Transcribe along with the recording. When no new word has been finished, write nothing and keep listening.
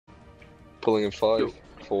Pulling in 5,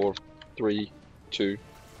 4, 3, 2,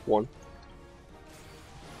 1.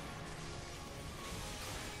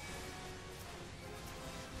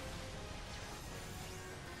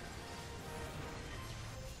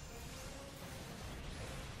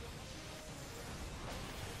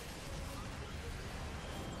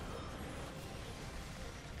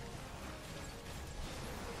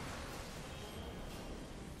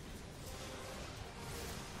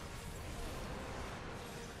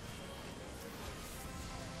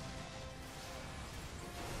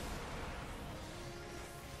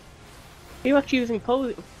 Are you actually using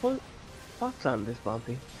Fox on this,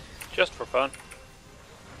 Bumpy? Just for fun.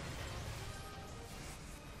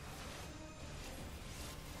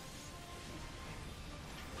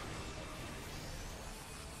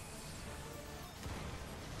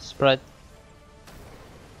 Spread.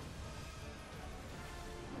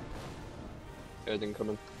 Heading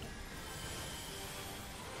coming.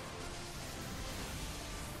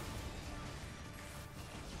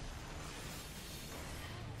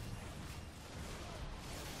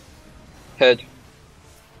 Head.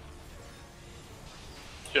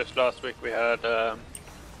 Just last week we had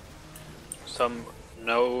some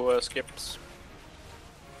no skips.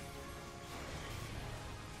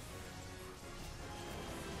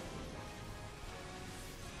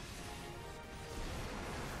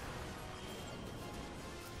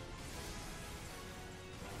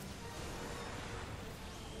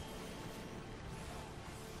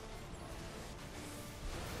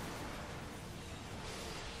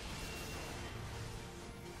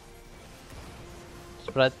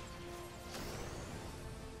 Spread.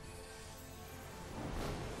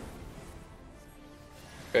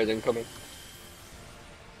 Heading coming.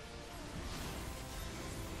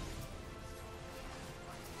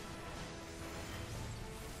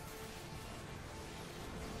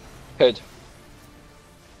 Head.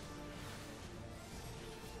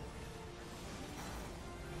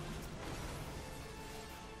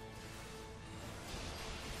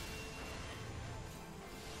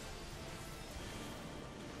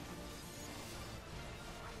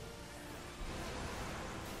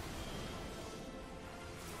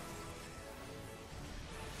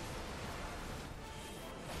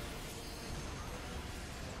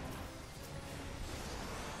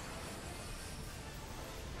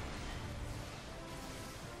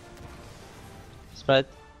 Spread.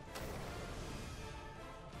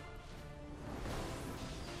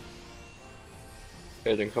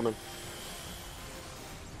 Heading coming.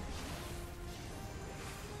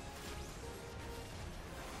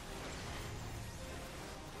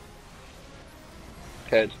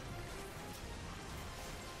 Head.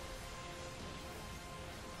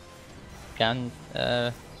 Can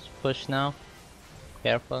push now.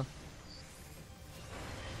 Careful.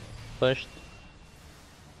 Pushed.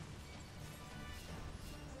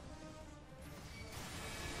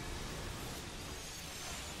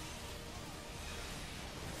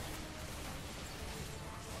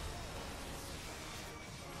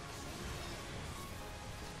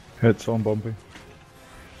 Hits on Bumpy.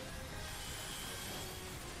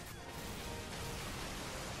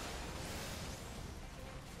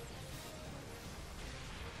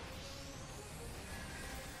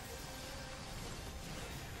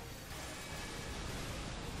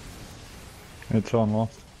 It's on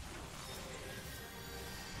lost.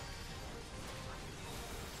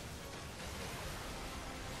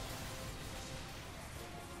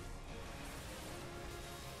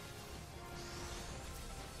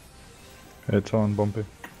 It's on Bumpy.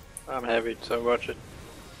 I'm heavy, so watch it.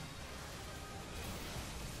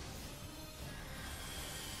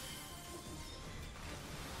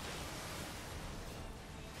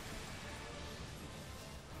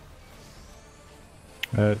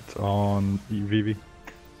 It's on EVV.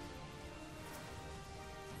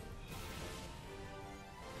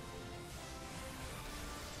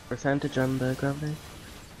 Percentage on the gravity?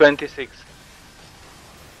 26.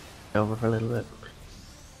 Over for a little bit.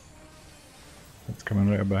 It's coming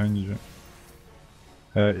right up behind you,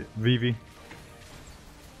 Jack. VV.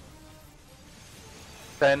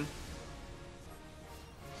 10.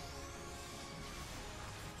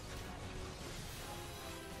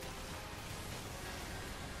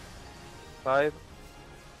 5.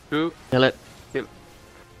 2. Kill it.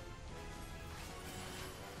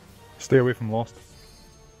 Stay away from lost.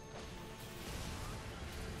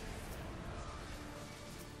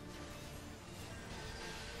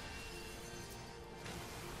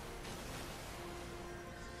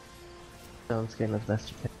 Don't skin as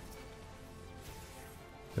best you can.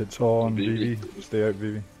 It's on VV. VV. Stay out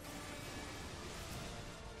VV.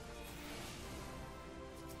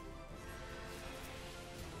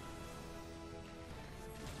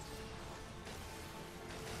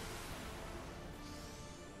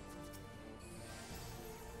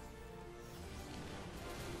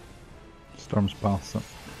 Storm's past it.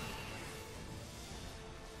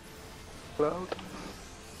 Cloud.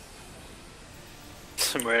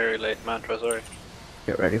 Some very late mantra, sorry.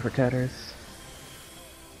 Get ready for tethers.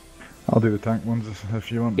 I'll do the tank ones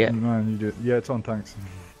if you want. Yeah. Man, you do it. Yeah, it's on tanks.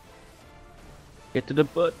 Get to the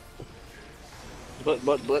butt.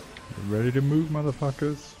 But. Ready to move,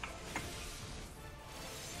 motherfuckers.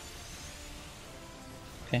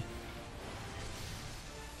 Okay.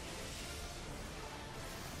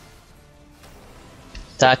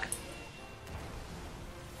 Attack.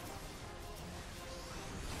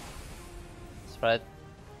 Spread.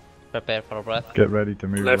 Prepare for a breath. Get ready to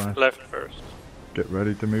move Left first. Get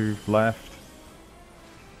ready to move left.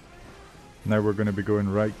 Now we're going to be going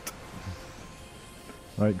right.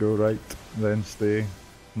 Right, go right, then stay.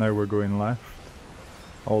 Now we're going left.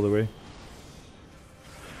 All the way.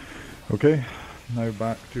 Okay, now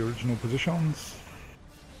back to original positions.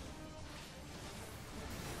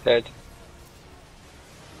 Head.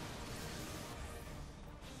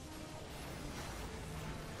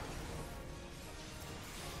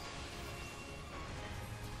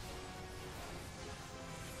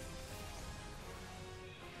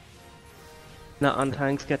 Not on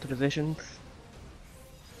tanks, get to positions.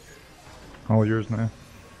 All yours now.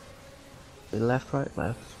 Left, right,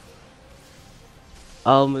 left.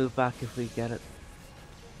 I'll move back if we get it.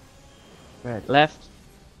 Right, left.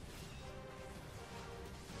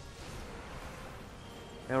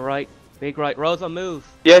 Now right, big right. Rosa, move.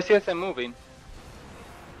 Yes, I'm moving.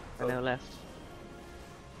 And now left.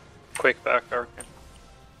 Quick back, Arkin.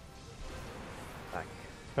 Back.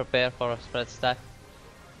 Prepare for a spread stack.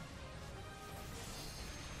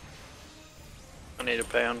 I need a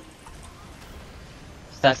pay on.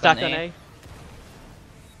 Stack on on A. A.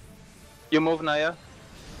 You move, Naya?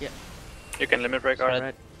 Yeah. You can limit break, Arkin.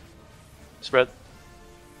 Right. Spread.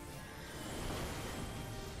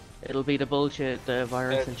 It'll be the bullshit, the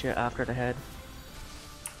virus Head. and shit after the head.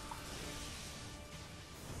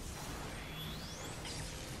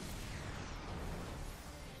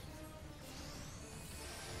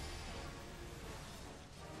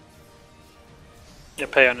 Yeah,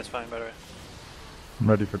 pay on is fine, by the way. I'm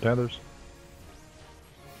ready for tethers.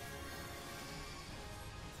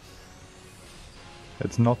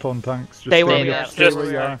 It's not on tanks, just Stay where we there. are. Stay Just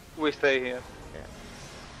where you are. we stay here.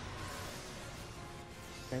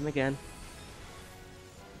 Same again.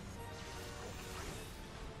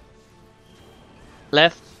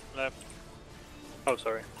 Left, Left. Oh,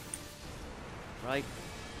 sorry. right.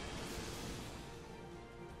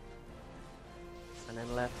 And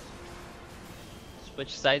then left.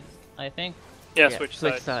 Switch sides, I think. Yeah, switch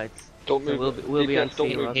sides. sides. Don't So move. we'll be on DPS, don't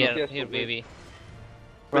C, move. Rosa. Here, DPS, here, don't move. baby.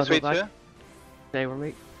 We Rosa, switch back. here? Stay with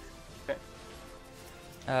me.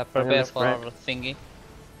 Prepare for spread. our thingy.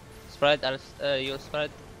 Spread, you'll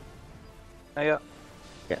spread. Naya.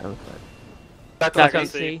 Yeah, I'm fine. Back Back on on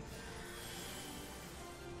C. C.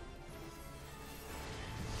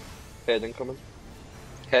 Head incoming.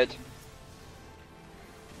 Head.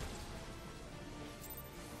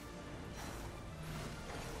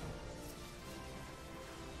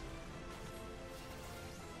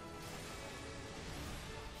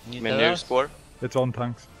 Need Menu tethers? spore. It's on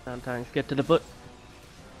tanks. On tanks. Get to the butt.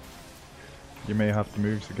 You may have to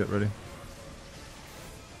move, so get ready.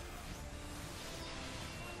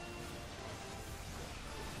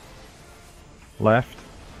 Left.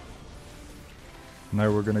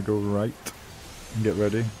 Now we're gonna go right. Get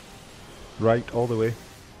ready. Right all the way.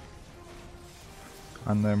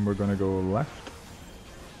 And then we're gonna go left.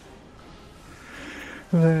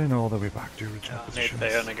 And then all the way back to original Need positions.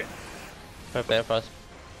 pay on again. Prepare for us.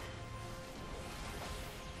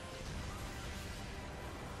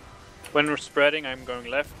 When we're spreading, I'm going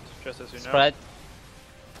left, just as you know. Spread.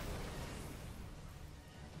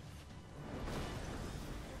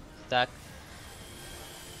 Stack.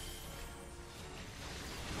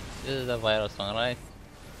 This is the virus one, right?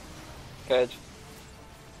 Head.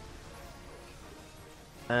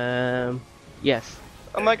 Yes.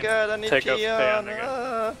 Oh my god, I need Take out Gion. Payan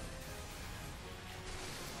again.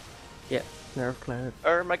 Yeah. Nerve cloud.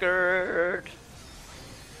 Oh my god.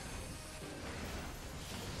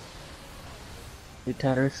 You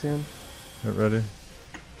tether soon. Get ready.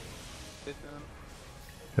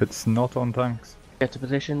 It's not on tanks. Get to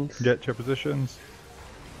positions. Get your positions.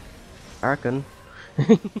 Arkin.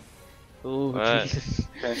 Oh What? Jesus.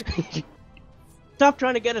 Stop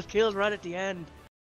trying to get us killed right at the end.